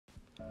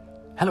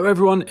Hello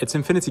everyone, it's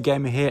Infinity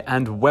Gamer here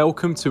and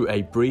welcome to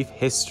a brief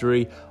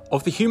history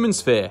of the human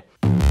sphere.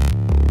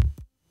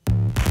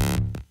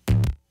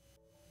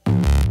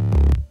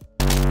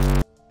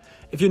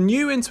 If you're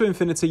new into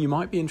Infinity, you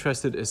might be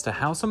interested as to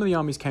how some of the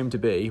armies came to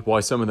be,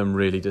 why some of them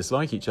really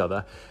dislike each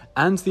other,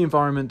 and the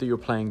environment that you're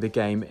playing the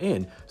game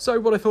in. So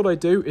what I thought I'd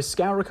do is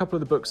scour a couple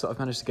of the books that I've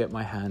managed to get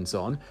my hands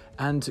on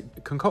and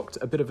concoct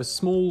a bit of a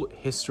small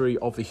history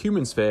of the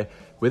human sphere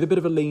with a bit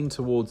of a lean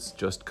towards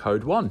just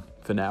CodeOne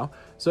for now.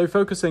 So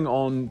focusing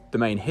on the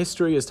main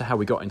history as to how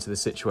we got into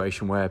this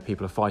situation where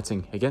people are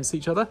fighting against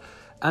each other,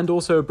 and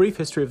also a brief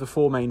history of the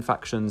four main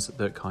factions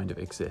that kind of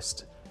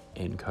exist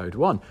in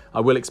CodeOne. I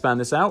will expand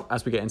this out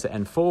as we get into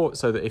N4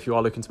 so that if you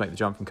are looking to make the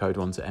jump from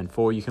CodeOne to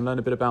N4, you can learn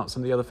a bit about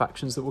some of the other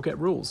factions that will get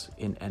rules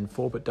in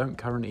N4 but don't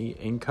currently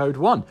in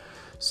CodeOne.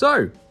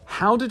 So,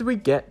 how did we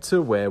get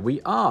to where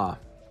we are?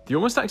 The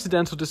almost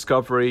accidental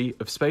discovery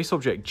of space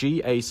object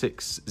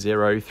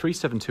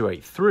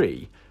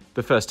GA60-37283,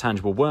 the first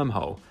tangible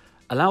wormhole,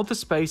 allowed the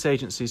space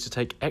agencies to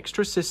take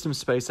extra system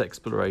space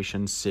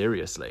exploration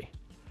seriously.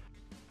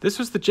 This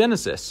was the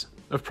genesis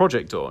of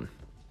Project Dawn,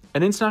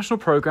 an international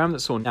program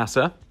that saw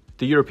NASA,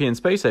 the European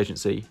Space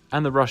Agency,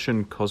 and the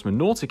Russian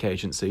Cosmonautic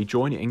Agency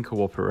join in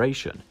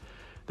cooperation.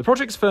 The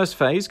project's first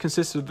phase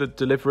consisted of the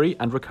delivery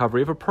and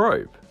recovery of a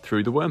probe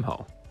through the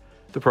wormhole.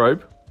 The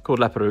probe, called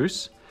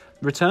Lapérouse,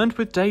 returned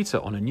with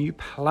data on a new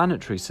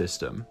planetary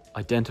system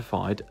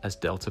identified as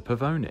Delta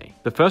Pavoni.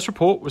 The first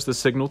report was the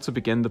signal to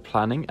begin the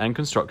planning and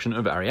construction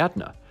of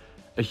Ariadne,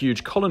 a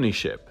huge colony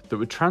ship that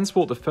would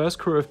transport the first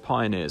crew of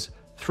pioneers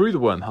through the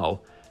wormhole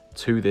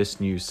to this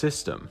new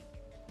system.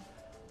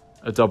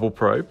 A double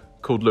probe,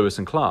 called Lewis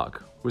and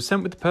Clark, was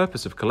sent with the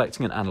purpose of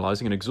collecting and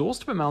analysing an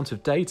exhaustive amount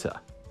of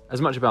data,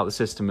 as much about the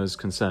system as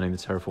concerning the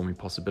terraforming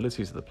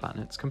possibilities of the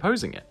planets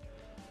composing it.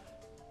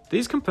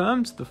 These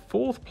confirmed the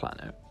fourth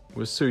planet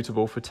was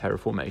suitable for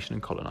terraformation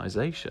and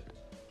colonisation.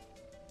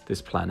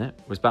 This planet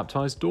was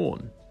baptised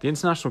Dawn. The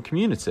international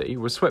community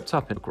was swept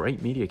up in a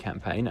great media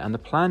campaign, and the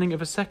planning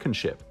of a second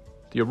ship,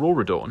 the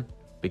Aurora Dawn,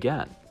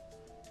 began.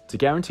 To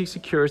guarantee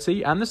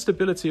security and the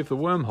stability of the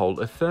wormhole,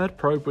 a third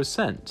probe was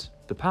sent,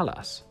 the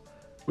Pallas,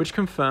 which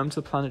confirmed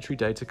the planetary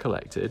data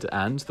collected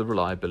and the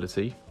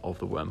reliability of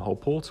the wormhole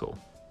portal.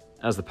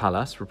 As the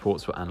Pallas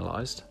reports were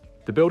analysed,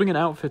 the building and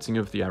outfitting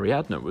of the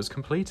Ariadne was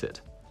completed.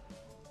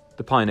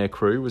 The Pioneer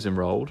crew was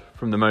enrolled,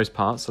 from the most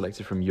part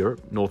selected from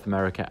Europe, North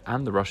America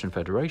and the Russian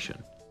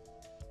Federation.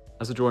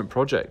 As a joint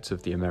project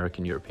of the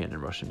American, European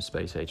and Russian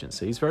space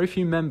agencies, very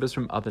few members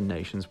from other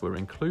nations were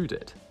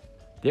included.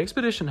 The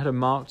expedition had a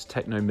marked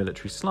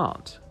techno-military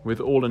slant, with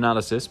all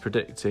analysis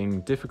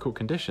predicting difficult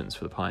conditions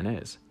for the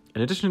pioneers.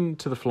 In addition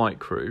to the flight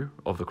crew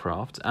of the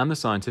craft and the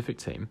scientific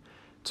team,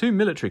 two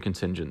military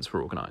contingents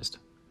were organised,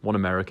 one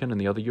American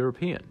and the other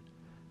European,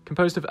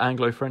 composed of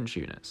Anglo-French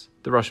units.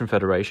 The Russian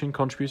Federation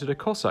contributed a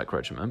Cossack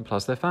regiment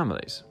plus their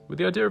families, with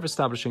the idea of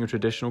establishing a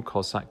traditional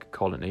Cossack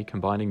colony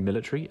combining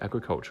military,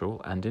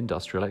 agricultural and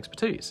industrial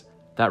expertise.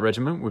 That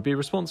regiment would be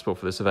responsible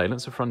for the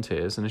surveillance of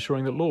frontiers and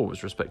ensuring that law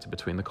was respected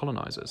between the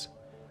colonisers.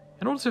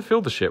 In order to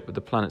fill the ship with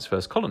the planet's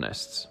first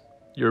colonists,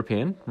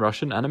 European,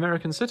 Russian and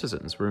American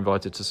citizens were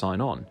invited to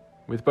sign on,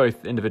 with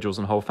both individuals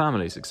and whole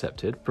families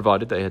accepted,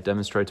 provided they had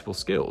demonstrable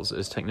skills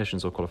as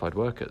technicians or qualified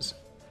workers.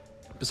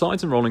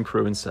 Besides enrolling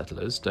crew and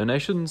settlers,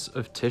 donations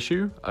of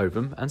tissue,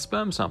 ovum and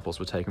sperm samples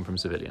were taken from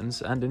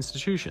civilians and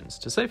institutions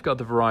to safeguard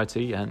the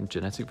variety and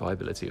genetic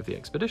viability of the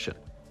expedition.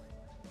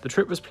 The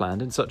trip was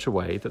planned in such a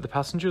way that the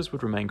passengers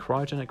would remain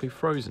cryogenically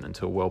frozen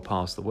until well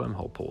past the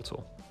wormhole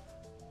portal.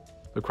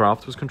 The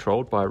craft was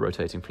controlled by a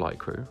rotating flight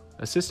crew,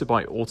 assisted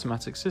by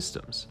automatic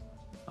systems.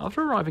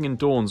 After arriving in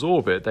Dawn's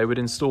orbit, they would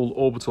install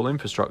orbital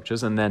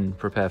infrastructures and then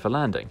prepare for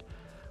landing.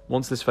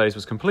 Once this phase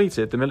was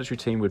completed, the military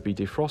team would be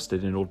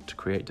defrosted in order to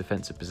create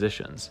defensive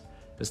positions,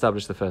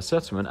 establish the first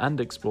settlement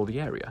and explore the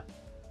area.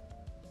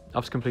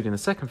 After completing the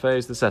second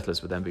phase, the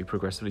settlers would then be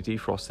progressively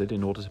defrosted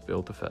in order to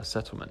build the first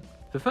settlement.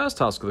 The first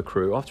task of the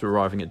crew after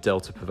arriving at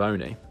Delta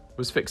Pavoni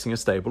was fixing a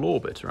stable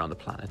orbit around the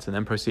planet and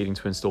then proceeding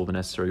to install the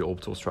necessary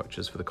orbital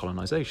structures for the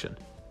colonisation.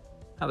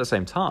 At the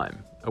same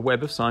time, a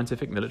web of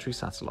scientific military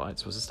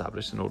satellites was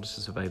established in order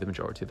to survey the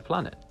majority of the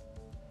planet.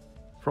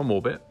 From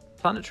orbit,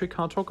 planetary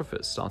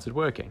cartographers started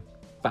working,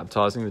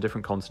 baptising the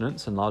different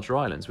continents and larger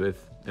islands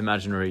with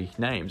imaginary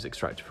names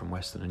extracted from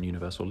Western and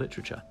universal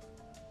literature.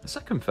 The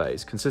second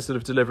phase consisted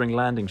of delivering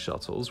landing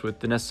shuttles with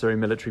the necessary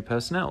military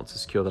personnel to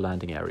secure the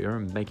landing area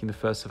and making the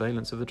first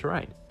surveillance of the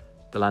terrain.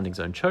 The landing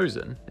zone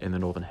chosen, in the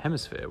northern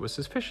hemisphere, was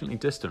sufficiently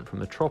distant from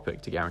the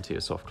tropic to guarantee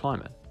a soft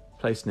climate.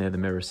 Placed near the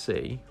Mirror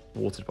Sea,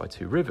 watered by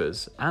two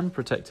rivers, and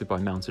protected by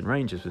mountain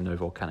ranges with no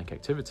volcanic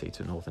activity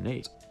to north and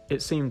east,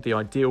 it seemed the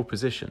ideal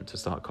position to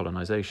start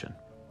colonisation.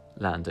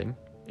 Landing,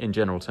 in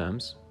general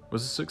terms,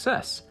 was a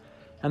success,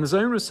 and the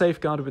zone was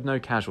safeguarded with no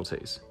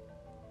casualties.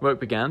 Work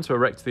began to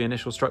erect the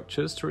initial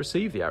structures to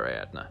receive the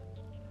Ariadne.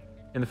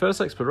 In the first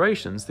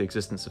explorations, the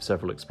existence of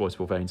several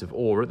exploitable veins of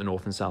ore at the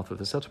north and south of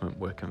the settlement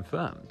were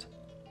confirmed.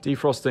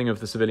 Defrosting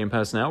of the civilian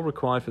personnel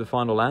required for the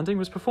final landing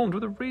was performed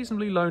with a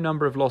reasonably low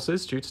number of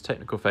losses due to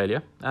technical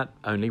failure at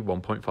only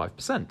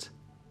 1.5%.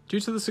 Due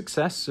to the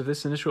success of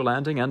this initial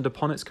landing and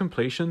upon its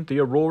completion, the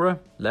Aurora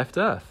left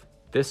Earth.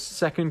 This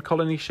second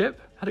colony ship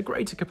had a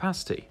greater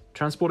capacity,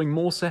 transporting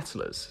more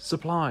settlers,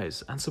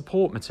 supplies, and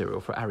support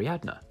material for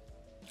Ariadne.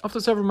 After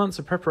several months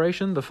of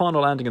preparation, the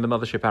final landing of the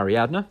mothership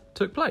Ariadne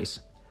took place.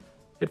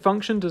 It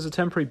functioned as a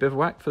temporary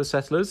bivouac for the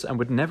settlers and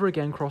would never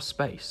again cross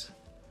space.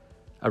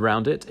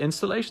 Around it,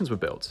 installations were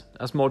built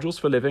as modules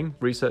for living,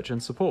 research,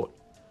 and support.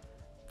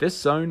 This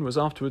zone was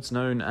afterwards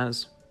known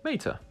as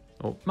Mater,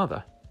 or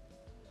Mother.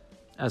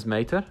 As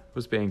Mater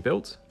was being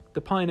built,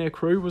 the Pioneer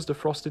crew was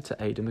defrosted to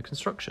aid in the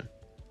construction.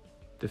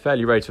 The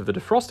failure rate of the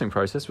defrosting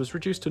process was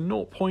reduced to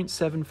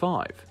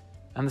 0.75,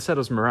 and the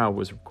settlers' morale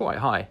was quite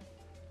high.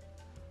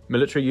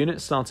 Military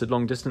units started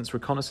long-distance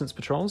reconnaissance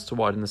patrols to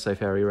widen the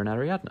safe area in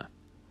Ariadne.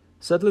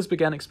 Settlers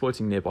began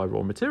exploiting nearby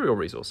raw material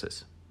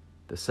resources.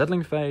 The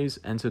settling phase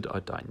entered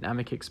a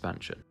dynamic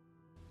expansion.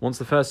 Once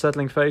the first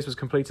settling phase was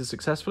completed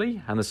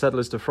successfully, and the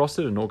settlers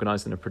defrosted and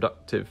organised in a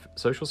productive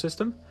social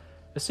system,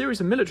 a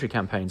series of military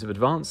campaigns of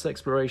advanced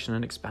exploration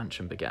and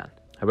expansion began.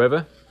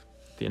 However,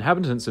 the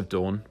inhabitants of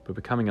Dawn were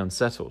becoming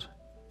unsettled.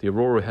 The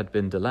Aurora had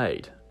been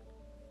delayed,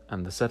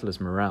 and the settlers'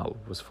 morale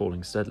was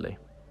falling steadily.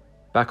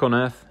 Back on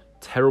Earth,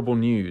 terrible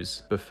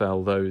news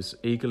befell those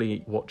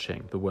eagerly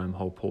watching the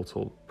Wormhole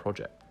Portal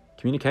project.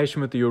 Communication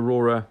with the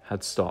Aurora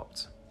had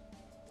stopped,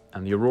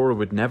 and the Aurora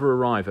would never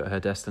arrive at her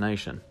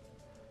destination.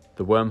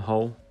 The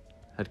wormhole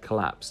had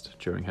collapsed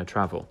during her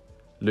travel,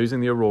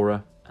 losing the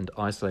Aurora and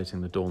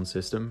isolating the Dawn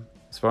system.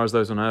 As far as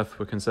those on Earth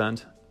were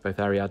concerned, both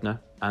Ariadne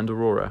and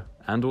Aurora,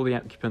 and all the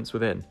occupants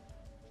within,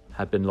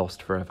 had been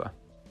lost forever.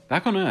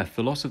 Back on Earth,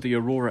 the loss of the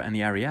Aurora and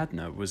the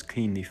Ariadne was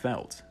keenly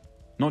felt.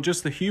 Not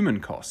just the human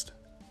cost,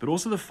 but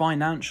also the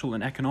financial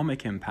and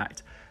economic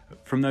impact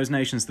from those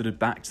nations that had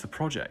backed the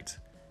project,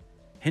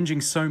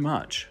 hinging so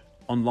much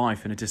on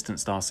life in a distant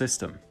star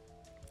system.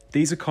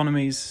 These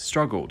economies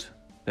struggled,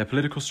 their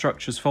political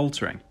structures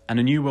faltering, and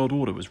a new world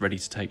order was ready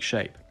to take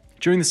shape.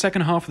 During the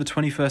second half of the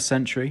 21st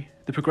century,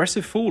 the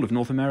progressive fall of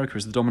North America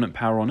as the dominant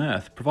power on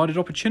Earth provided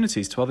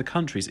opportunities to other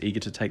countries eager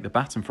to take the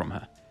baton from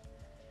her.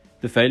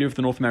 The failure of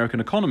the North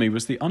American economy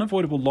was the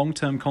unavoidable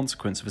long-term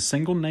consequence of a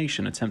single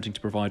nation attempting to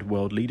provide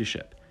world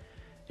leadership,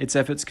 its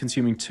efforts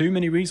consuming too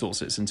many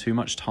resources and too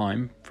much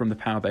time from the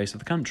power base of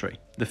the country.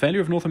 The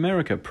failure of North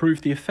America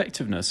proved the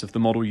effectiveness of the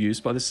model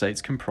used by the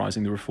states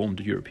comprising the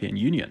reformed European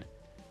Union.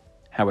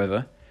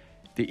 However,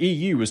 the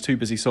EU was too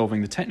busy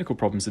solving the technical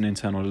problems and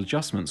internal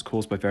adjustments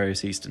caused by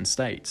various eastern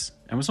states,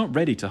 and was not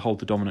ready to hold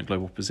the dominant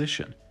global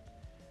position.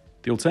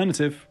 The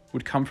alternative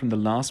would come from the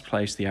last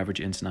place the average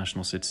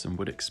international citizen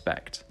would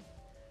expect.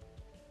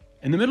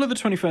 In the middle of the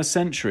 21st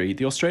century,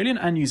 the Australian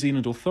and New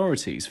Zealand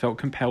authorities felt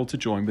compelled to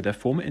join with their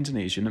former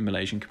Indonesian and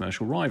Malaysian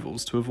commercial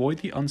rivals to avoid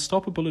the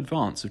unstoppable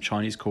advance of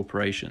Chinese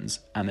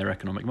corporations and their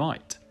economic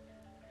might.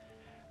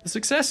 The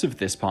success of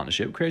this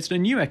partnership created a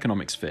new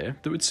economic sphere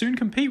that would soon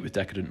compete with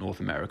decadent North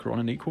America on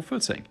an equal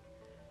footing.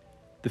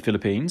 The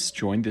Philippines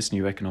joined this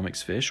new economic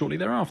sphere shortly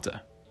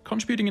thereafter,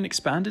 contributing an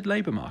expanded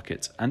labour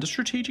market and a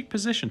strategic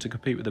position to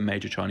compete with the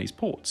major Chinese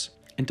ports.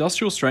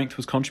 Industrial strength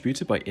was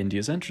contributed by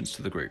India's entrance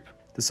to the group,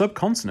 the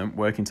subcontinent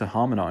working to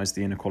harmonise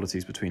the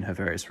inequalities between her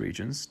various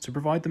regions to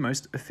provide the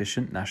most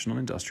efficient national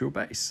industrial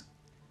base.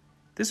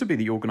 This would be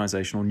the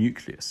organisational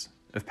nucleus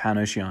of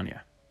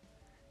Pan-Oceania.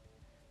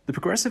 The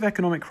progressive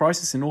economic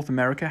crisis in North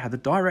America had the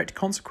direct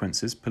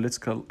consequences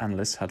political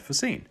analysts had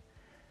foreseen.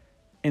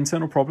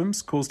 Internal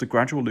problems caused a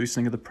gradual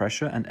loosening of the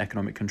pressure and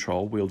economic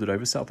control wielded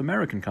over South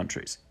American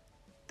countries.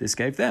 This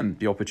gave them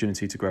the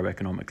opportunity to grow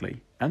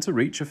economically and to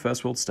reach a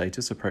first world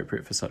status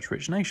appropriate for such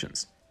rich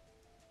nations.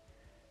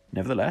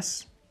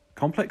 Nevertheless,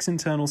 complex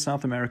internal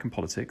South American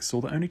politics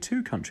saw that only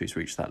two countries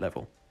reached that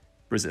level,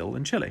 Brazil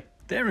and Chile.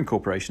 Their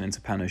incorporation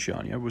into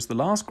Pan-Oceania was the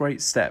last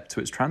great step to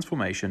its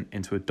transformation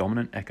into a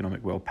dominant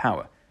economic world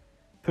power,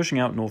 pushing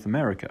out North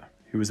America,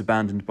 who was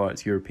abandoned by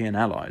its European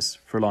allies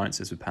for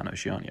alliances with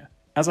Pan-Oceania.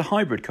 As a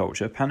hybrid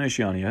culture,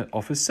 Pan-Oceania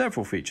offers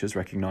several features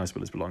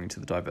recognisable as belonging to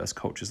the diverse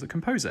cultures that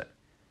compose it.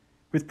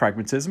 With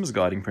pragmatism as a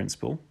guiding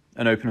principle,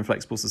 an open and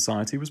flexible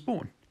society was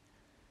born.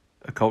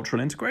 A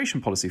cultural integration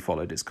policy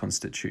followed its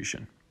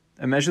constitution,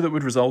 a measure that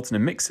would result in a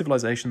mixed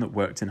civilization that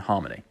worked in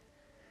harmony.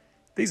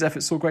 These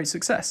efforts saw great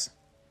success,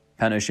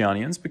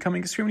 Pan-Oceanians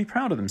becoming extremely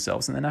proud of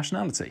themselves and their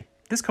nationality.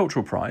 This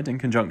cultural pride, in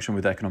conjunction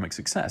with economic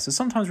success, has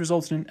sometimes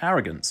resulted in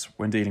arrogance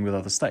when dealing with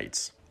other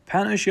states.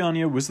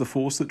 Pan-Oceania was the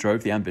force that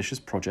drove the ambitious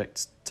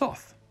Project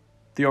Thoth,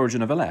 the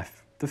origin of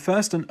Aleph, the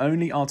first and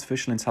only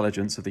artificial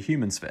intelligence of the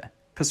human sphere.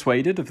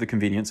 Persuaded of the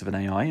convenience of an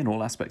AI in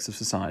all aspects of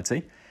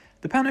society,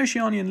 the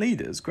Pan-Oceanian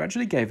leaders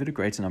gradually gave it a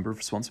greater number of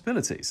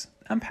responsibilities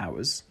and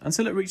powers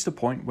until it reached a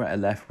point where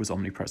Aleph was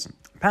omnipresent.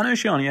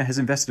 Pan-Oceania has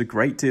invested a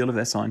great deal of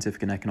their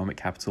scientific and economic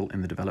capital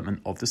in the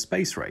development of the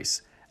space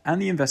race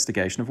and the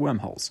investigation of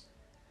wormholes.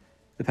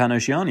 The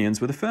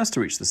Pan-Oceanians were the first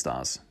to reach the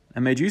stars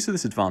and made use of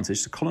this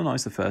advantage to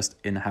colonize the first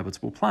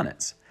inhabitable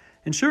planets,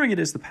 ensuring it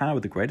is the power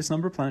with the greatest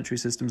number of planetary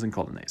systems and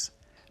colonies.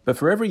 But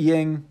for every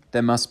yin,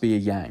 there must be a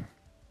yang.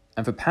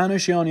 And for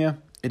Pan-Oceania,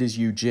 it is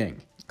Yu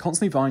Jing.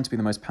 Constantly vying to be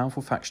the most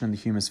powerful faction in the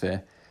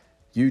humosphere,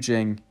 Yu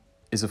Jing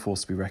is a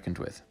force to be reckoned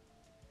with.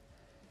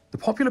 The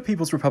Popular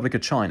People's Republic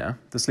of China,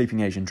 the sleeping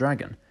Asian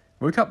dragon,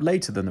 woke up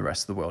later than the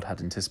rest of the world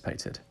had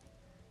anticipated.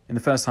 In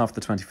the first half of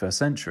the 21st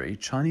century,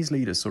 Chinese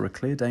leaders saw a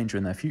clear danger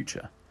in their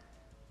future.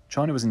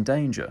 China was in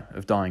danger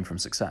of dying from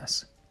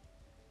success.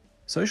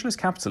 Socialist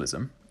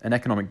capitalism, an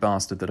economic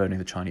bastard that only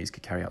the Chinese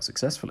could carry out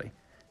successfully,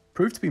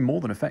 proved to be more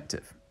than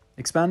effective,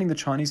 expanding the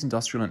Chinese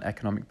industrial and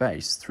economic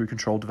base through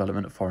controlled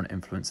development of foreign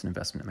influence and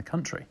investment in the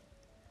country.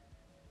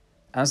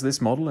 As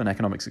this model and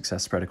economic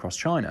success spread across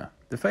China,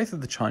 the faith of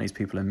the Chinese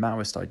people in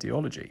Maoist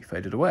ideology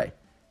faded away,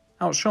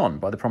 outshone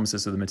by the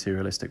promises of the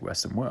materialistic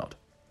Western world.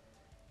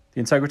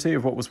 The integrity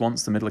of what was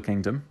once the Middle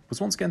Kingdom was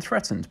once again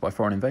threatened by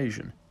foreign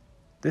invasion,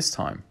 this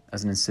time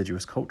as an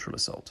insidious cultural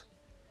assault.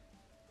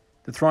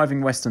 The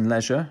thriving Western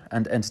leisure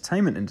and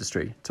entertainment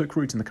industry took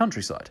root in the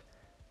countryside,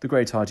 the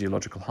great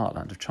ideological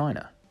heartland of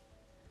China.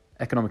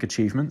 Economic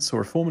achievements saw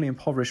a formerly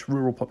impoverished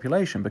rural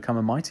population become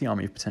a mighty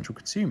army of potential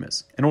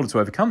consumers. In order to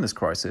overcome this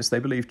crisis, they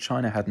believed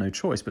China had no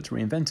choice but to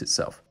reinvent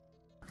itself,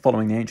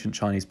 following the ancient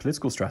Chinese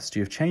political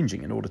strategy of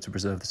changing in order to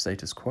preserve the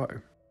status quo.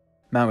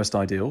 Maoist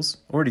ideals,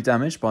 already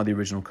damaged by the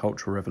original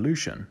Cultural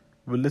Revolution,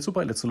 were little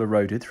by little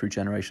eroded through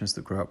generations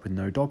that grew up with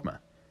no dogma,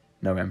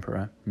 no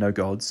emperor, no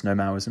gods, no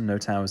Maoism, no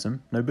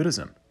Taoism, no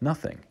Buddhism,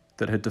 nothing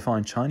that had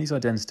defined Chinese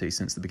identity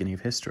since the beginning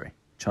of history.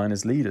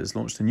 China's leaders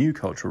launched a new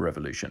cultural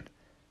revolution,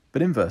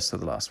 but inverse to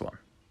the last one,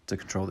 to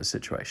control this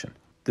situation.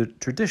 The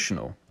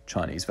traditional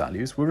Chinese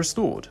values were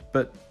restored,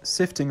 but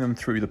sifting them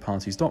through the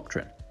party's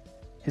doctrine.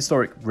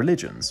 Historic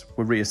religions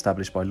were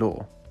re-established by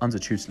law, under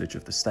tutelage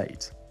of the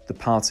state. The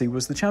party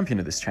was the champion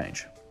of this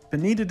change, but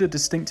needed a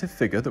distinctive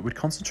figure that would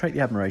concentrate the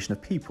admiration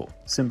of people,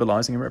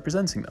 symbolizing and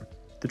representing them,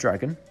 the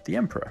dragon, the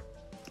emperor.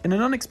 In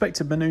an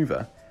unexpected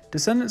maneuver,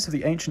 descendants of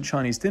the ancient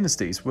Chinese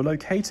dynasties were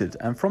located,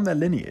 and from their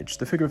lineage,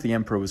 the figure of the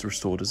emperor was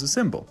restored as a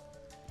symbol,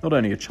 not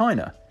only of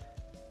China,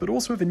 but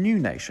also of a new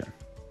nation.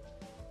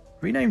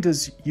 Renamed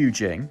as Yu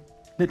Jing,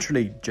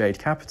 literally Jade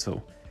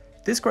Capital,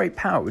 this great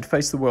power would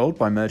face the world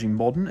by merging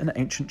modern and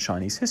ancient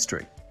Chinese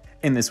history.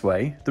 In this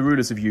way, the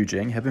rulers of Yu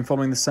Jing have been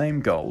following the same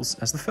goals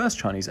as the first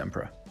Chinese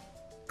emperor: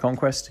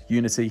 conquest,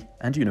 unity,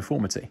 and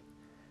uniformity.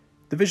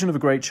 The vision of a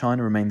great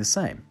China remained the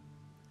same: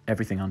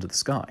 everything under the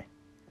sky.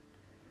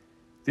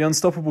 The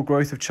unstoppable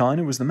growth of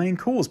China was the main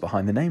cause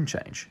behind the name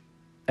change.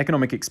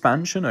 Economic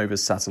expansion over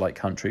satellite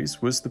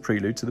countries was the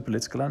prelude to the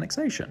political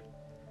annexation.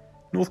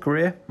 North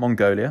Korea,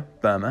 Mongolia,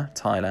 Burma,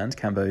 Thailand,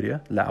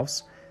 Cambodia,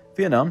 Laos,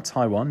 Vietnam,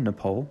 Taiwan,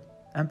 Nepal,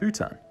 and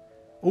Bhutan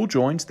all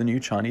joined the new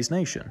Chinese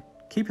nation,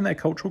 keeping their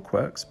cultural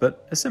quirks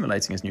but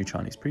assimilating as new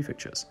Chinese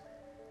prefectures.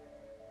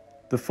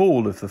 The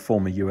fall of the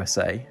former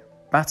USA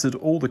battered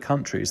all the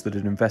countries that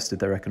had invested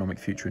their economic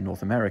future in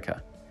North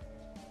America.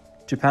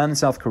 Japan and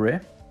South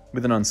Korea,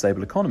 with an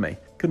unstable economy,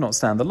 could not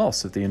stand the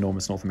loss of the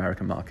enormous North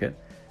American market,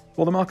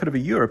 while the market of a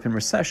Europe in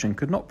recession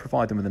could not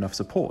provide them with enough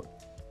support.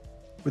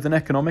 With an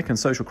economic and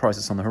social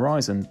crisis on the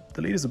horizon,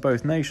 the leaders of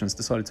both nations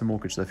decided to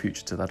mortgage their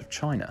future to that of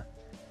China.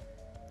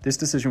 This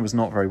decision was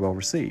not very well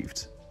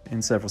received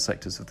in several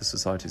sectors of the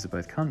societies of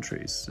both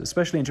countries,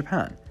 especially in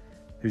Japan,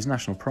 whose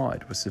national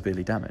pride was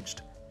severely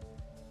damaged.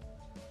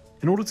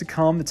 In order to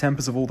calm the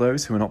tempers of all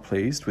those who were not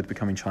pleased with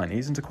becoming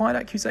Chinese and to quiet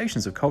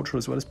accusations of cultural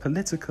as well as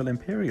political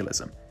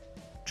imperialism,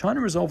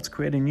 China resolved to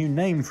create a new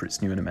name for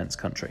its new and immense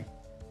country.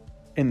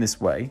 In this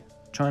way,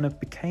 China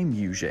became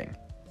Yu Jing,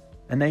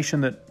 a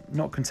nation that,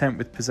 not content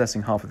with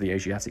possessing half of the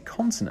Asiatic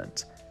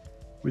continent,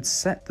 would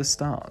set the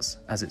stars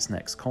as its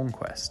next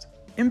conquest.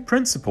 In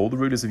principle, the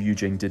rulers of Yu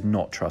Jing did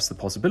not trust the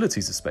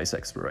possibilities of space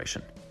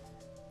exploration,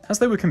 as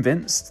they were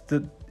convinced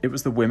that it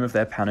was the whim of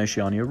their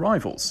Pan-Oceania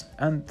rivals,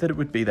 and that it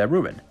would be their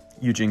ruin.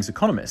 Yu Jing's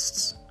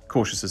economists,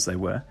 cautious as they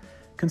were,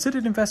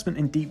 considered investment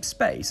in deep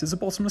space as a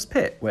bottomless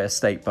pit where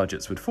state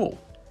budgets would fall,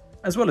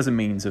 as well as a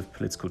means of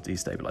political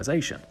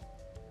destabilization.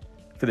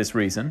 For this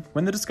reason,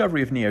 when the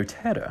discovery of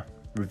Neo-Terra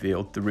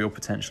revealed the real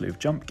potential of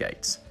jump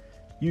gates,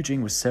 Yu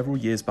Jing was several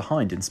years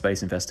behind in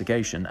space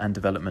investigation and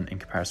development in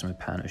comparison with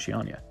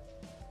Pan-Oceania.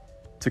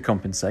 To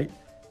compensate,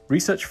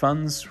 research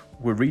funds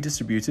were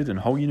redistributed and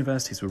whole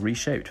universities were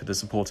reshaped with the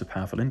support of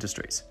powerful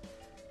industries.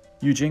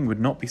 Yu Jing would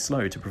not be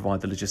slow to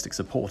provide the logistic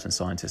support and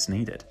scientists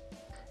needed.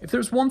 If there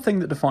is one thing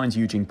that defines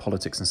Yu Jing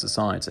politics and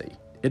society,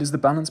 it is the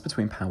balance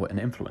between power and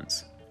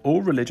influence.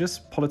 All religious,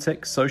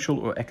 politic, social,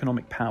 or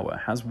economic power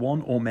has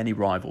one or many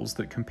rivals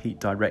that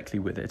compete directly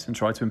with it and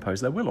try to impose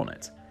their will on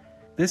it.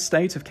 This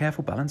state of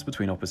careful balance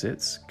between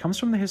opposites comes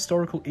from the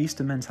historical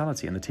Eastern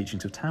mentality and the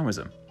teachings of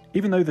Taoism.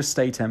 Even though the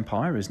state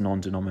empire is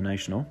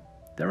non-denominational,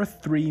 there are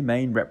three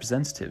main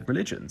representative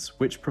religions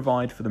which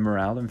provide for the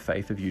morale and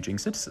faith of Yu Jing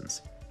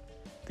citizens.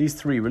 These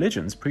three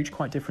religions preach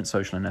quite different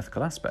social and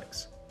ethical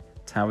aspects.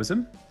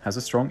 Taoism has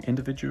a strong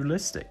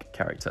individualistic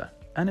character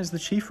and is the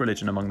chief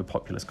religion among the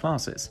populous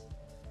classes.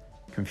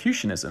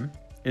 Confucianism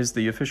is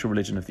the official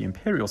religion of the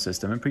imperial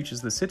system and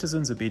preaches the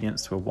citizens'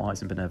 obedience to a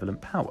wise and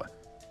benevolent power.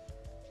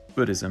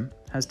 Buddhism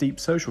has deep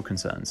social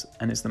concerns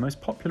and is the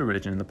most popular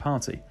religion in the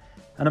party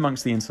and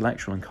amongst the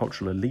intellectual and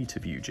cultural elite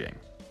of Yu Jing.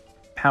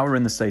 Power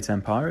in the state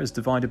empire is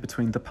divided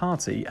between the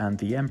party and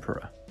the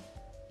emperor.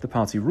 The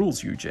party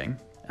rules Yu Jing,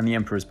 and the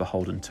emperor is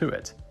beholden to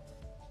it.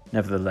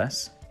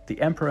 Nevertheless,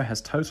 the emperor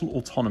has total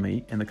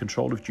autonomy in the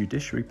control of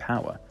judiciary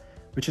power,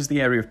 which is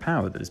the area of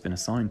power that has been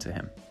assigned to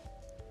him.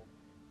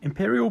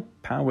 Imperial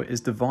power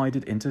is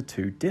divided into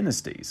two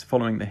dynasties,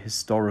 following the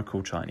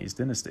historical Chinese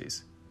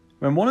dynasties.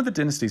 When one of the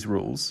dynasties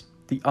rules,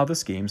 the other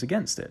schemes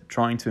against it,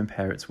 trying to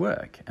impair its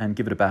work and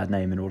give it a bad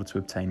name in order to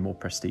obtain more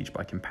prestige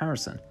by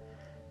comparison.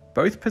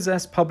 Both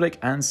possess public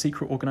and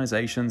secret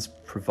organizations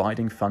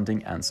providing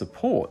funding and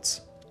support.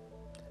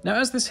 Now,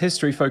 as this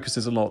history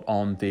focuses a lot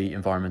on the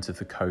environment of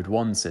the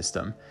CodeOne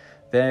system,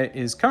 there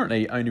is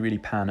currently only really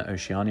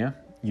Pan-Oceania,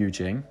 Yu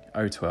Jing,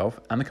 O12,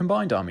 and the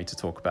Combined Army to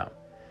talk about.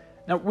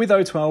 Now, with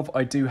O12,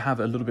 I do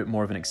have a little bit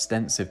more of an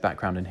extensive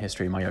background in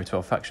history in my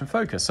O12 faction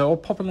focus, so I'll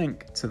pop a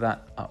link to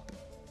that up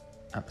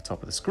at the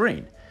top of the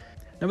screen.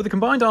 Now, with the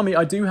Combined Army,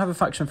 I do have a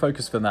faction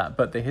focus for that,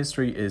 but the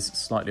history is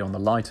slightly on the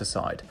lighter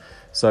side,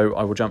 so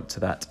I will jump to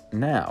that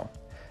now.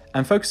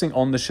 And focusing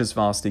on the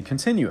Shasvastii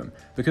continuum,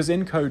 because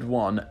in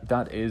CodeOne,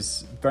 that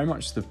is very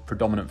much the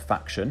predominant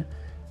faction,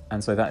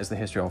 and so that is the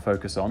history I'll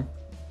focus on.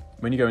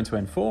 When you go into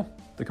N4,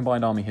 the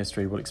Combined Army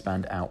history will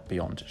expand out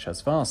beyond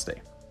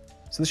Shasvastii.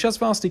 So the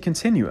Shasvastii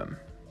continuum.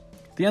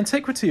 The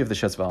antiquity of the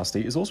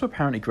Shasvastii is also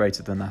apparently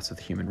greater than that of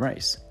the human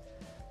race.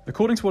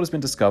 According to what has been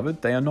discovered,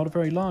 they are not a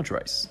very large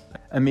race.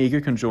 A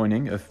meagre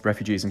conjoining of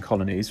refugees and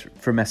colonies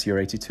from Messier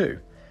 82,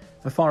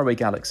 a faraway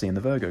galaxy in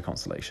the Virgo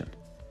constellation.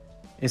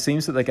 It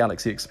seems that their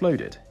galaxy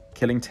exploded,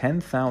 killing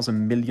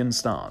 10,000 million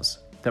stars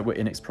that were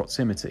in its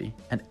proximity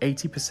and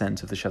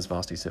 80% of the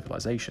Shasvastii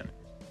civilization.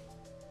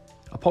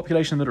 A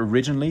population that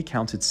originally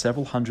counted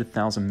several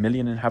 100,000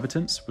 million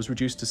inhabitants was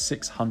reduced to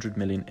 600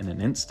 million in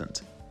an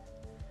instant.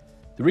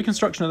 The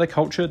reconstruction of their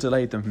culture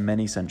delayed them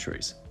many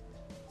centuries.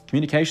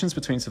 Communications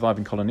between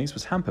surviving colonies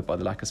was hampered by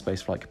the lack of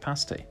spaceflight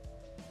capacity.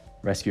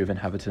 Rescue of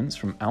inhabitants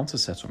from outer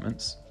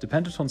settlements,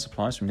 dependent on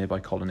supplies from nearby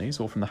colonies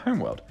or from the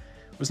homeworld,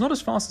 was not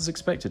as fast as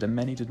expected, and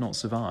many did not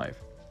survive.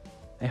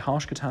 A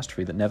harsh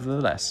catastrophe that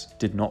nevertheless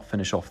did not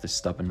finish off this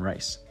stubborn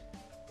race.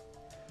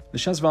 The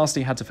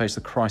Shasvastii had to face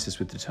the crisis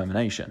with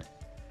determination.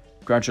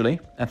 Gradually,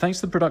 and thanks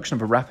to the production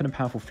of a rapid and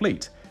powerful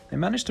fleet, they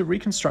managed to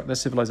reconstruct their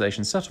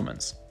civilization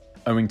settlements.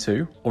 Owing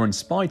to, or in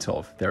spite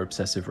of, their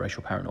obsessive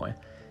racial paranoia,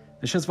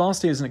 the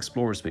Shasvastii is an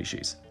explorer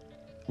species.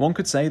 One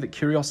could say that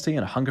curiosity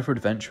and a hunger for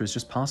adventure is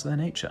just part of their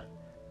nature.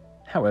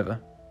 However,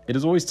 it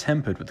is always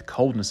tempered with the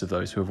coldness of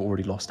those who have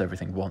already lost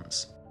everything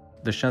once.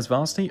 The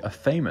Shasvastii are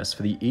famous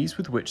for the ease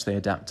with which they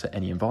adapt to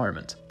any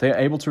environment. They are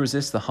able to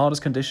resist the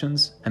hardest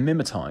conditions and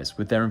mimetize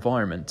with their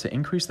environment to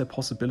increase their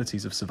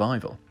possibilities of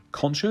survival.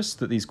 Conscious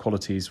that these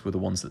qualities were the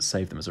ones that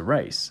saved them as a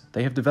race,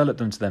 they have developed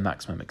them to their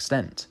maximum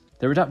extent.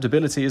 Their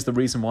adaptability is the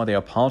reason why they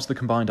are part of the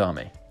Combined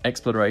Army.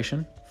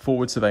 Exploration,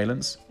 forward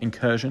surveillance,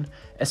 incursion,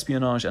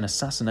 espionage and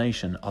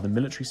assassination are the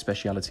military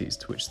specialities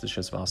to which the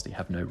Shasvastii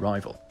have no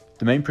rival.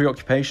 The main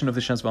preoccupation of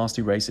the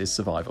Shasvastii race is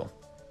survival.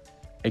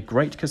 A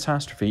great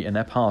catastrophe in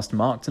their past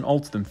marked and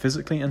altered them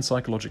physically and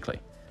psychologically.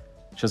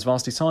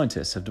 Shasvastii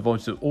scientists have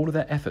devoted all of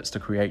their efforts to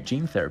create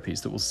gene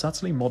therapies that will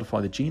subtly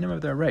modify the genome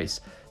of their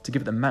race to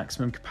give it the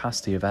maximum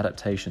capacity of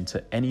adaptation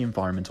to any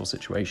environmental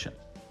situation.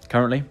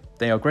 Currently,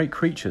 they are great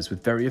creatures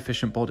with very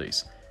efficient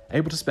bodies,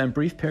 able to spend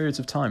brief periods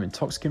of time in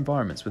toxic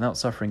environments without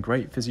suffering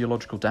great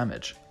physiological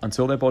damage,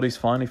 until their bodies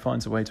finally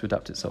finds a way to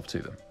adapt itself to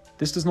them.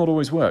 This does not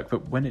always work,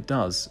 but when it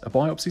does, a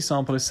biopsy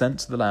sample is sent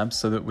to the lab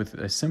so that with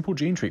a simple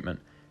gene treatment,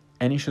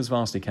 any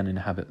Shasvastii can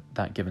inhabit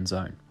that given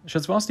zone.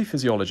 Shasvastii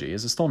physiology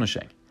is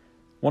astonishing.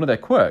 One of their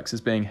quirks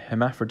is being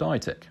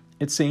hermaphroditic.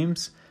 It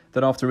seems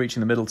that after reaching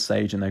the middle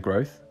stage in their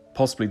growth,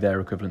 possibly their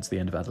equivalent to the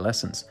end of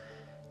adolescence,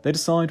 they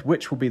decide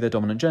which will be their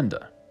dominant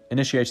gender,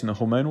 initiating the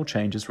hormonal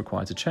changes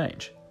required to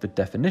change. The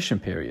definition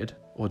period,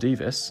 or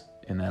divis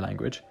in their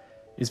language,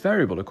 is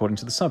variable according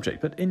to the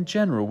subject, but in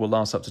general will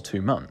last up to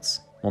 2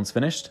 months. Once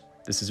finished,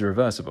 this is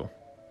irreversible.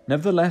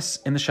 Nevertheless,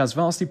 in the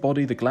Shasvastii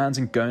body, the glands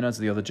and gonads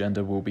of the other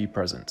gender will be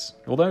present,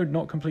 although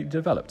not completely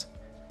developed.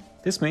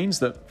 This means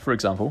that, for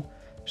example,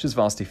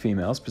 Shasvastii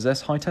females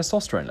possess high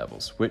testosterone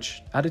levels,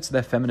 which, added to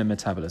their feminine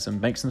metabolism,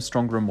 makes them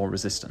stronger and more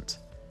resistant.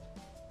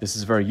 This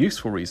is a very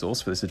useful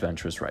resource for this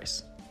adventurous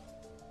race.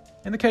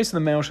 In the case of the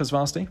male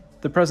Shasvastii,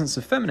 the presence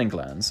of feminine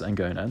glands and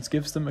gonads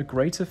gives them a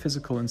greater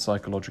physical and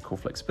psychological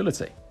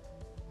flexibility.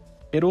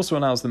 It also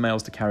allows the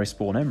males to carry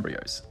spawn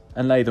embryos,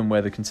 and lay them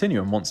where the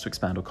continuum wants to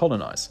expand or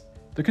colonize.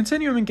 The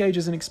continuum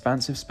engages in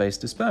expansive space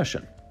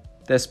dispersion.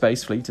 Their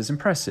space fleet is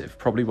impressive,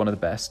 probably one of the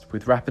best,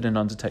 with rapid and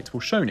undetectable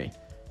Shoni,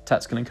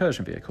 tactical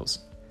incursion vehicles.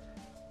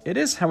 It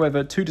is,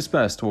 however, too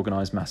dispersed to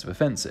organize massive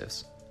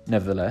offensives.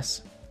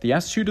 Nevertheless, the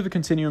attitude of the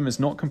continuum is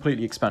not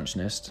completely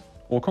expansionist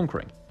or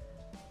conquering.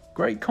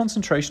 Great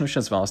concentration of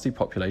Shasvastii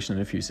population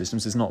in a few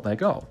systems is not their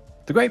goal.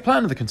 The great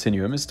plan of the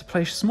continuum is to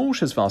place small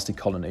Shasvastii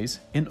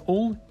colonies in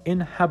all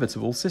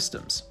inhabitable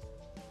systems.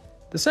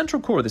 The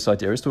central core of this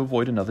idea is to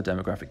avoid another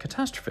demographic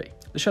catastrophe.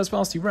 The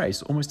Shasvastii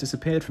race almost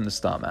disappeared from the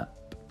star map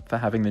for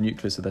having the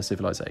nucleus of their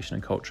civilization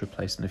and culture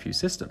placed in a few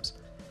systems,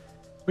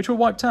 which were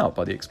wiped out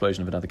by the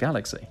explosion of another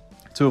galaxy.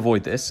 To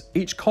avoid this,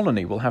 each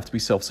colony will have to be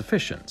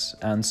self-sufficient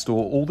and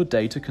store all the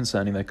data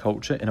concerning their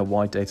culture in a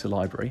wide data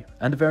library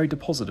and a varied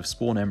deposit of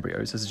spawn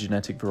embryos as a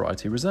genetic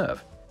variety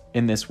reserve.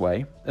 In this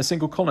way, a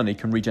single colony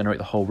can regenerate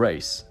the whole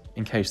race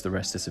in case the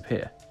rest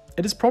disappear.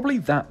 It is probably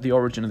that the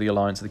origin of the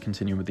alliance of the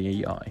continuum with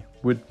the EI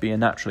would be a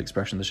natural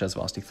expression of the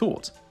Shasvastii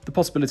thought. The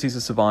possibilities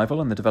of survival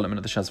and the development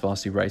of the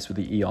Shasvastii race with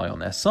the EI on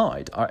their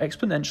side are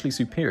exponentially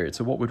superior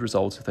to what would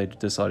result if they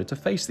decided to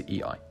face the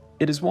EI.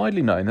 It is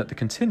widely known that the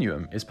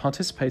continuum is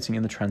participating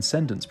in the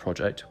Transcendence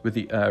project with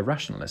the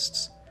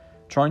rationalists,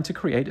 trying to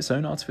create its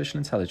own artificial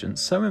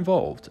intelligence so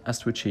involved as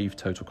to achieve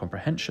total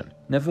comprehension.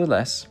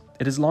 Nevertheless,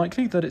 it is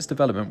likely that its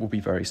development will be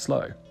very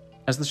slow,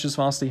 as the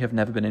Shasvastii have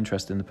never been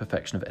interested in the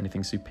perfection of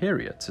anything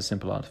superior to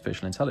simple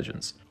artificial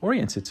intelligence,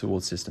 oriented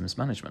towards systems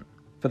management.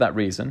 For that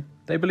reason,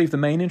 they believe the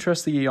main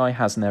interest the EI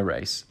has in their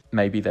race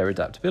may be their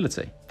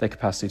adaptability, their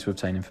capacity to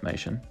obtain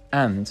information,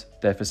 and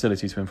their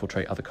facility to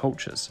infiltrate other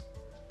cultures.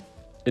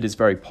 It is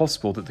very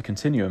possible that the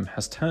continuum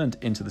has turned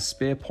into the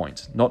spear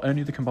point not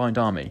only of the combined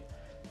army,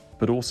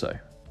 but also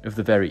of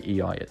the very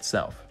EI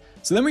itself.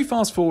 So then we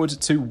fast forward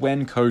to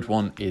when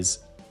CodeOne is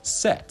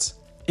set.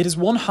 It is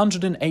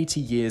 180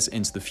 years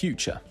into the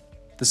future.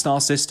 The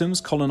star systems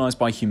colonized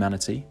by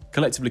humanity,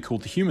 collectively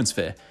called the human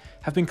sphere,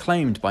 have been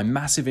claimed by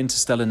massive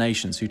interstellar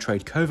nations who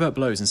trade covert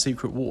blows and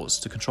secret wars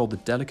to control the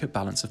delicate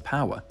balance of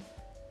power.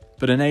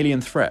 But an alien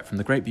threat from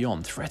the great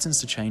beyond threatens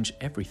to change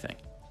everything.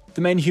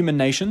 The main human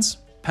nations,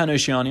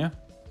 PanO,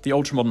 the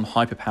ultramodern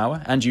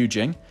hyperpower, and Yu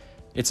Jing,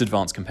 its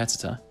advanced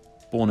competitor,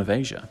 born of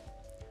Asia,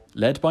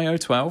 led by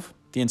O12,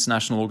 the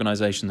international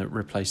organization that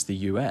replaced the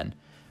UN,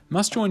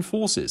 must join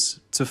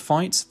forces to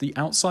fight the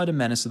outsider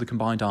menace of the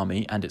combined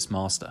army and its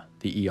master,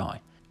 the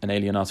EI, an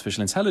alien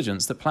artificial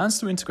intelligence that plans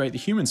to integrate the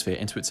human sphere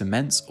into its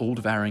immense,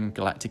 all-devouring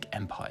galactic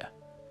empire.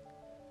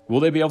 Will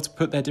they be able to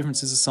put their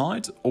differences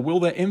aside, or will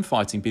their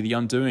infighting be the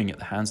undoing at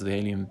the hands of the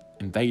alien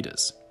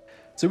invaders?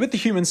 So with the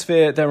human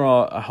sphere, there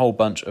are a whole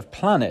bunch of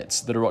planets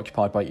that are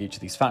occupied by each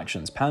of these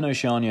factions.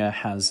 PanO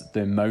has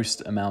the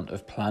most amount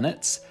of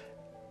planets.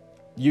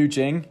 Yu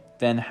Jing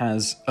then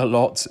has a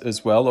lot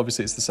as well.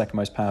 Obviously, it's the second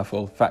most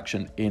powerful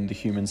faction in the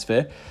human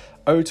sphere.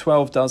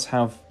 O12 does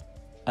have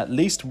at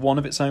least one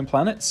of its own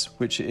planets,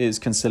 which is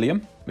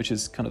Concilium, which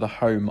is kind of the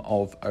home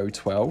of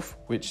O12,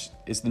 which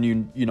is the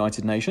new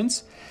United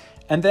Nations.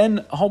 And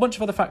then a whole bunch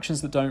of other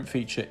factions that don't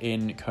feature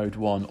in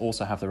CodeOne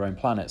also have their own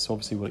planets. So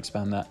obviously we'll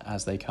expand that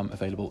as they come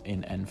available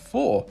in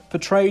N4. For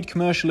trade,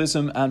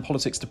 commercialism, and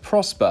politics to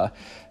prosper,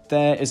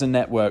 there is a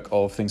network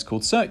of things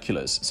called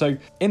circulars. So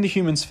in the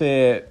human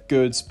sphere,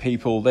 goods,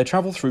 people, they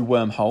travel through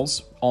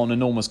wormholes on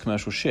enormous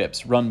commercial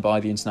ships run by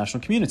the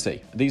international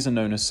community. These are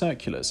known as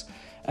circulars.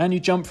 And you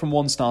jump from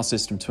one star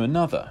system to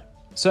another.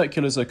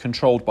 Circulars are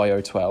controlled by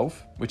O12,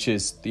 which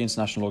is the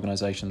international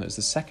organisation that is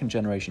the second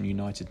generation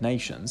United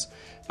Nations,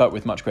 but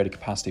with much greater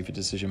capacity for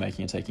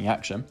decision-making and taking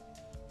action.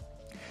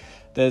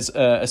 There's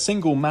a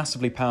single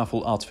massively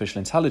powerful artificial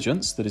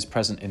intelligence that is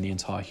present in the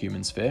entire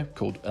human sphere,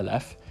 called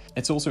Aleph.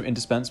 It's also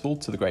indispensable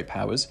to the great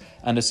powers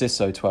and assists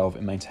O12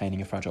 in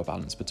maintaining a fragile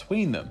balance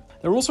between them.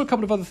 There are also a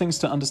couple of other things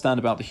to understand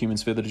about the human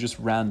sphere that are just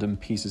random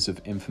pieces of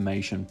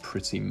information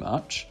pretty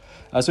much.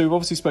 So we've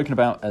obviously spoken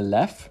about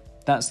Aleph.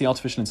 That's the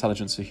artificial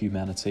intelligence of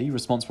humanity,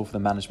 responsible for the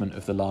management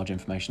of the large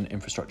information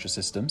infrastructure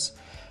systems.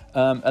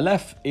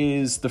 Aleph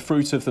is the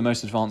fruit of the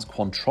most advanced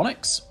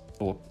quantronics,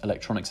 or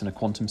electronics in a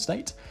quantum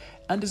state,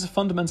 and is a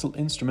fundamental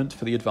instrument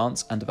for the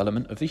advance and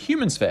development of the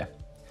human sphere.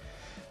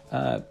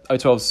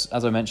 O12's,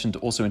 as I mentioned,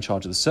 also in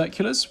charge of the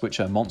circulars, which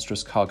are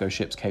monstrous cargo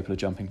ships capable of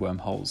jumping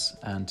wormholes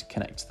and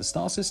connect to the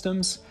star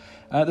systems.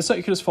 The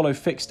circulars follow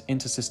fixed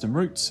inter-system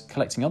routes,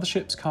 collecting other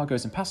ships,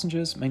 cargoes and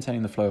passengers,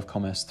 maintaining the flow of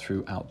commerce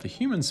throughout the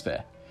human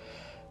sphere.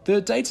 The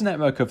data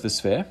network of the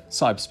sphere,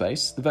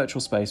 cyberspace, the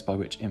virtual space by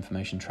which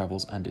information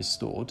travels and is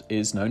stored,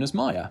 is known as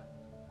Maya.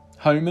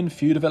 Home and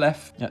feud of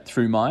Aleph.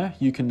 Through Maya,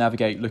 you can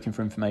navigate looking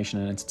for information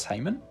and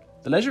entertainment.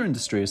 The leisure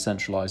industry is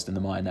centralised in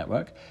the Maya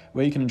network,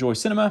 where you can enjoy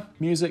cinema,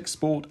 music,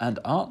 sport and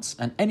arts,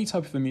 and any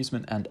type of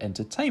amusement and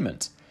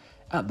entertainment.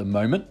 At the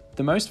moment,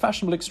 the most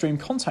fashionable extreme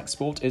contact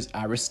sport is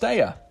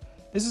Aristea.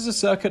 This is a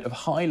circuit of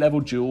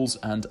high-level duels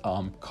and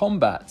armed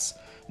combats.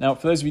 Now,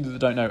 for those of you that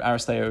don't know,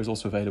 Aristea is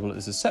also available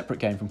as a separate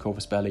game from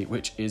Corvus Belli,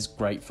 which is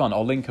great fun.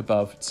 I'll link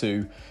above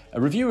to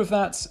a review of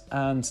that,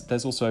 and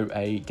there's also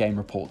a game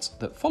report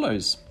that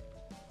follows.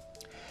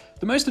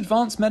 The most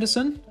advanced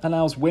medicine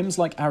allows whims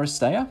like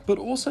Aristea, but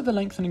also the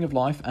lengthening of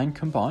life, and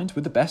combined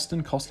with the best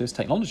and costliest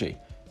technology,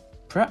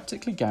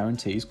 practically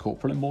guarantees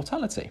corporal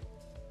immortality.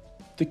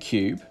 The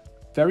cube,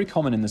 very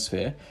common in the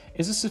sphere,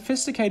 is a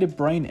sophisticated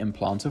brain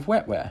implant of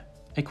wetware,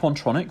 a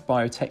quantronic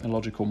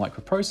biotechnological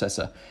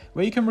microprocessor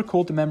where you can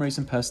record the memories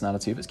and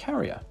personality of its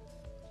carrier.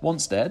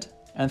 Once dead,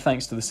 and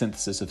thanks to the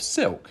synthesis of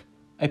silk,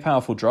 a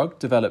powerful drug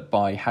developed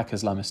by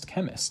hackers-lamist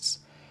chemists,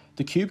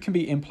 the cube can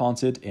be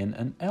implanted in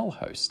an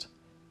L-host.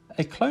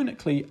 a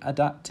clonically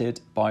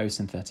adapted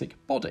biosynthetic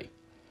body.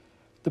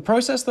 The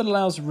process that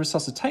allows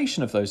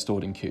resuscitation of those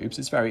stored in cubes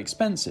is very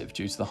expensive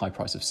due to the high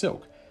price of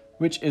silk,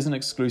 which is an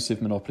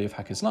exclusive monopoly of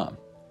Haq Islam.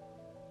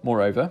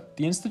 Moreover,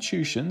 the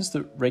institutions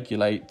that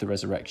regulate the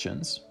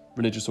resurrections,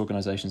 religious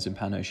organisations in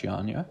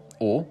Pan-Oceania,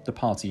 or the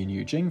party in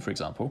Yu Jing, for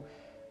example,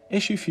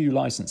 issue few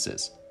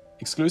licenses,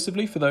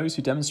 exclusively for those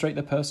who demonstrate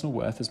their personal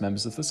worth as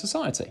members of the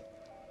society.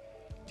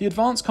 The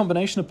advanced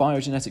combination of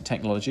biogenetic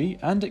technology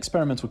and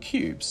experimental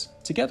cubes,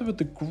 together with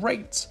the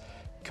great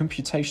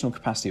computational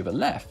capacity of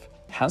Aleph,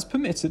 has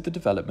permitted the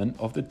development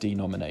of the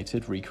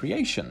denominated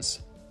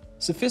recreations,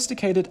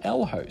 sophisticated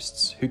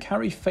L-hosts who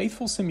carry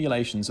faithful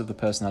simulations of the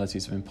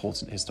personalities of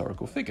important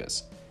historical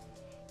figures.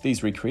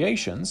 These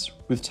recreations,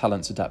 with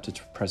talents adapted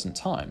to present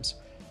times,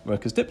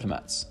 work as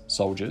diplomats,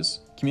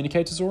 soldiers,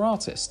 communicators or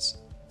artists,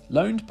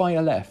 loaned by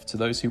Aleph to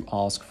those who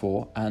ask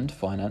for and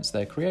finance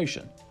their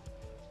creation.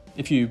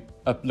 If you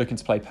are looking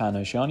to play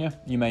Pan-Oceania,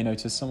 you may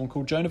notice someone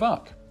called Joan of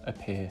Arc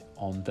appear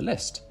on the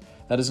list.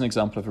 That is an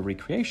example of a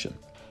recreation.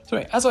 So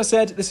as I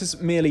said, this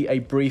is merely a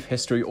brief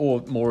history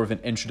or more of an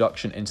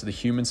introduction into the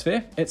human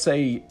sphere. It's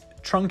a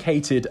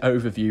truncated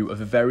overview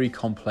of a very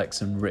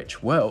complex and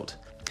rich world.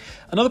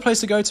 Another place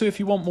to go to if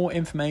you want more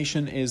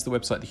information is the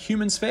website The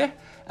Human Sphere,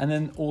 and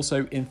then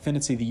also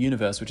Infinity the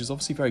Universe, which is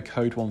obviously very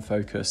CodeOne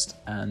focused,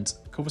 and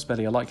Corvus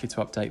Belli are likely to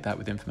update that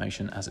with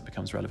information as it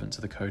becomes relevant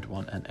to the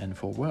CodeOne and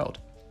N4 world.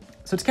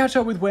 So to catch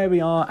up with where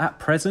we are at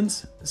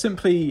present,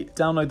 simply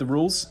download the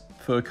rules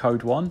for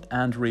CodeOne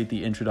and read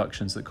the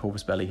introductions that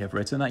Corvus Belli have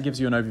written. That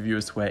gives you an overview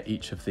as to where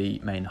each of the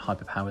main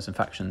hyperpowers and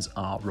factions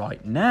are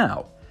right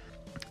now.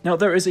 Now,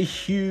 there is a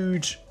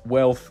huge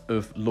wealth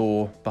of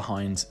lore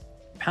behind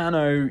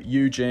PanO,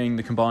 Yu Jing,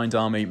 the Combined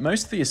Army,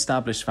 most of the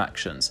established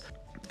factions.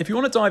 If you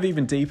want to dive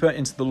even deeper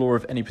into the lore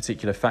of any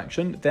particular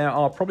faction, there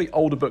are probably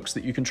older books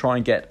that you can try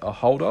and get a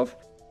hold of.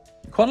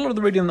 Quite a lot of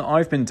the reading that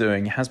I've been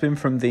doing has been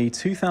from the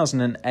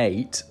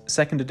 2008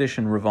 second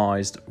edition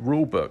revised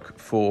rulebook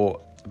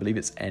for, I believe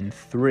it's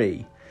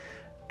N3.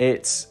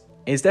 It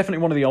is definitely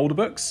one of the older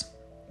books,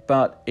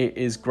 but it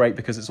is great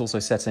because it's also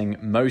setting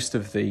most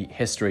of the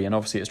history, and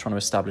obviously it's trying to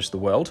establish the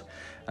world,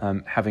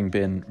 having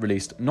been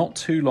released not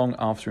too long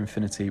after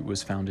Infinity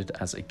was founded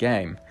as a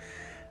game.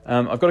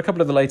 I've got a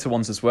couple of the later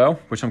ones as well,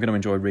 which I'm going to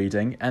enjoy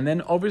reading. And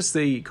then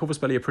obviously Corvus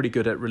Belli are pretty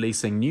good at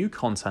releasing new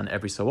content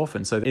every so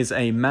often. So there's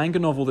a manga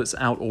novel that's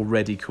out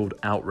already called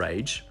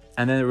Outrage.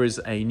 And then there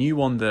is a new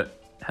one that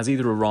has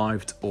either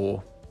arrived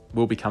or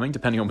will be coming,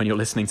 depending on when you're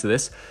listening to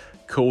this,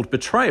 called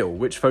Betrayal,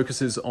 which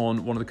focuses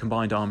on one of the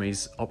Combined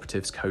Army's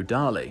operatives,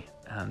 Kodali,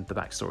 and the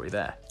backstory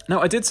there. Now,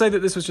 I did say that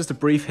this was just a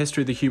brief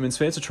history of the human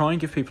sphere to try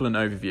and give people an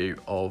overview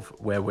of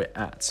where we're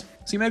at.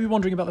 So you may be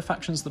wondering about the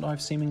factions that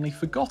I've seemingly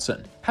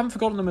forgotten. Haven't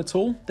forgotten them at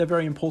all. They're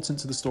very important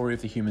to the story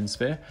of the human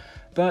sphere.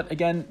 But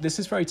again, this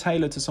is very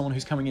tailored to someone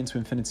who's coming into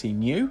Infinity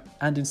new,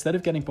 and instead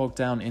of getting bogged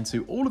down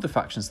into all of the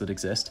factions that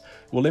exist,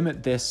 we'll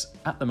limit this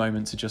at the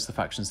moment to just the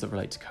factions that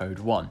relate to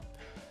CodeOne.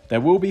 There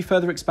will be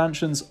further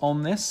expansions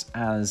on this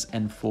as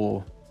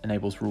N4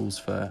 enables rules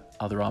for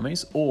other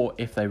armies, or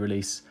if they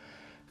release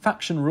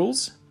faction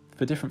rules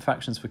for different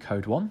factions for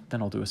CodeOne,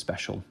 then I'll do a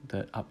special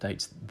that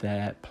updates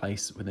their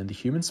place within the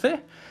human sphere.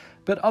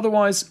 But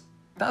otherwise,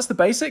 that's the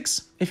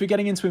basics. If you're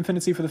getting into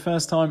Infinity for the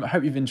first time, I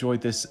hope you've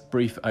enjoyed this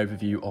brief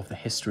overview of the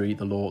history,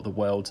 the lore, the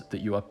world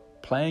that you are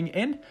playing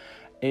in.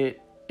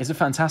 It is a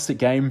fantastic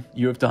game.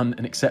 You have done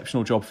an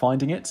exceptional job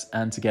finding it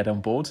and to get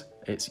on board.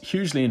 It's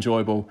hugely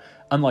enjoyable,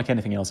 unlike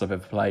anything else I've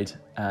ever played,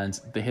 and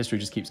the history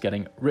just keeps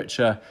getting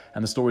richer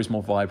and the story's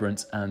more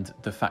vibrant and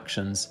the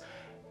factions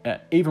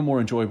even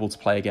more enjoyable to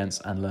play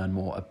against and learn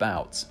more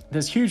about.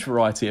 There's huge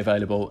variety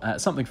available,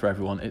 something for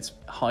everyone. It's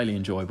highly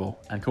enjoyable,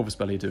 and Corvus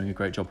Belli are doing a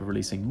great job of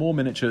releasing more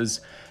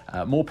miniatures,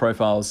 more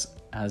profiles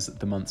as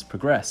the months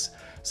progress.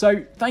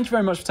 So thank you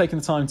very much for taking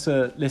the time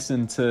to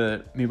listen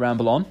to me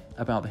ramble on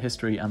about the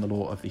history and the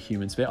lore of the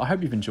human sphere. I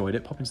hope you've enjoyed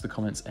it. Pop into the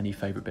comments any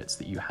favourite bits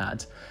that you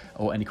had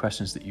or any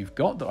questions that you've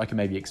got that I can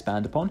maybe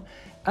expand upon.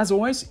 As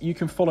always, you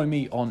can follow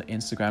me on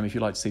Instagram if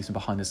you'd like to see some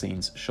behind the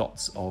scenes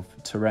shots of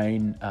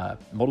terrain,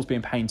 models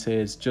being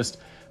painted, just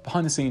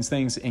behind the scenes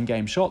things,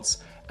 in-game shots.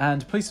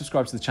 And please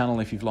subscribe to the channel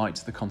if you've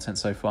liked the content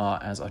so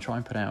far, as I try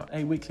and put out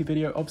a weekly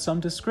video of some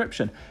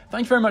description.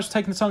 Thank you very much for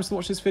taking the time to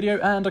watch this video,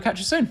 and I'll catch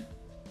you soon.